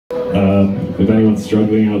if anyone's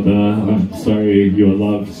struggling out there, I'm sorry, you're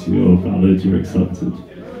loved, you're valid, you're accepted.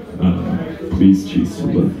 Please choose to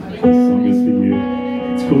live. This song is for you.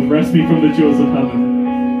 It's called Wrest Me from the Jaws of Heaven.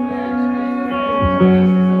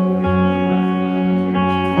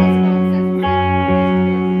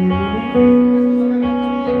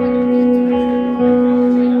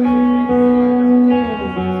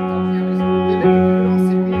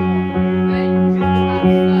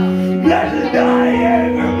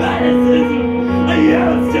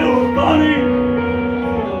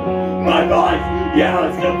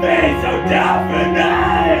 Used to be so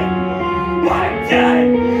deafening. One day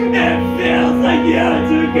it feels like you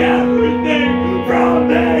took everything from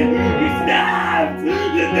me. You snapped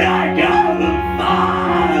the neck of the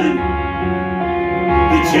fawn.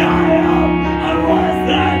 The child I was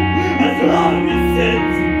then, as long as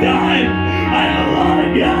since died, I no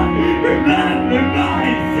longer remember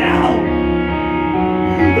myself.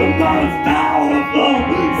 The most powerful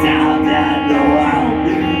sound in the world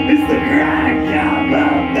is the crack of a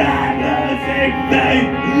menacing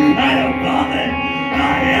faith. I don't vomit, I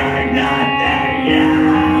hear nothing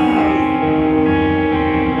else.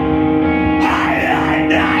 I hear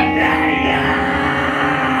nothing else.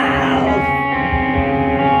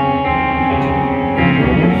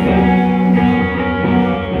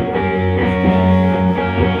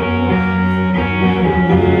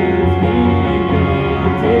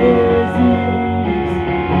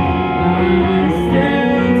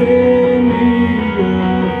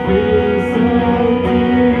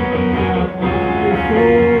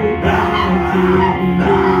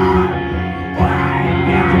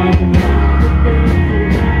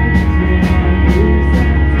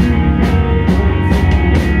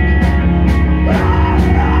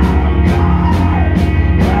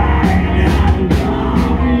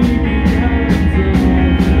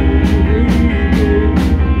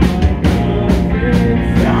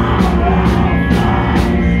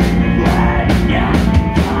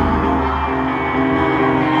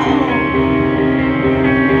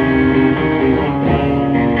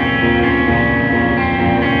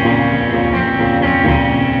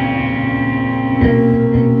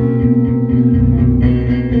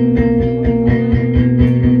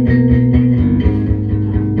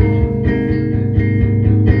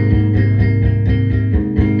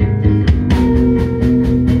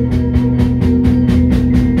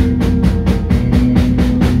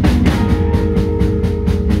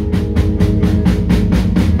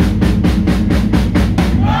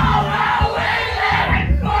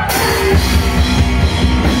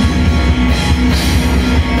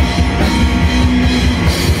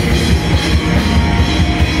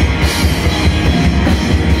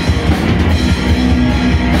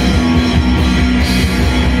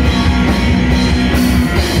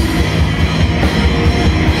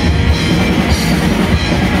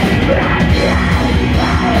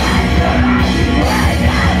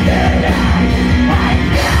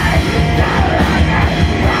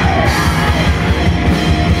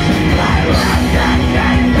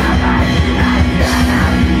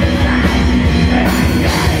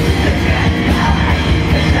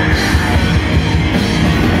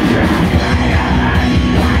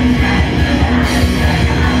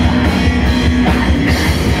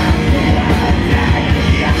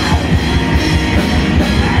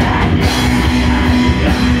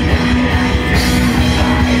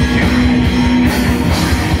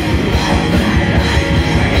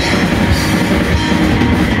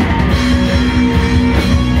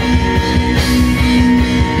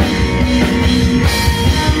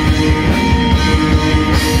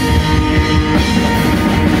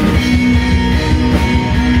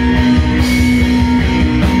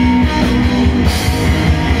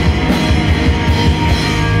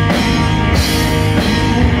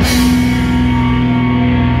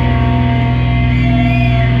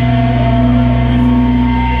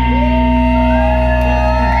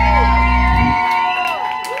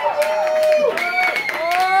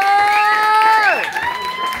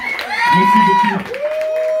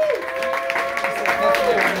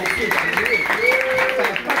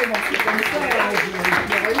 Comme ça.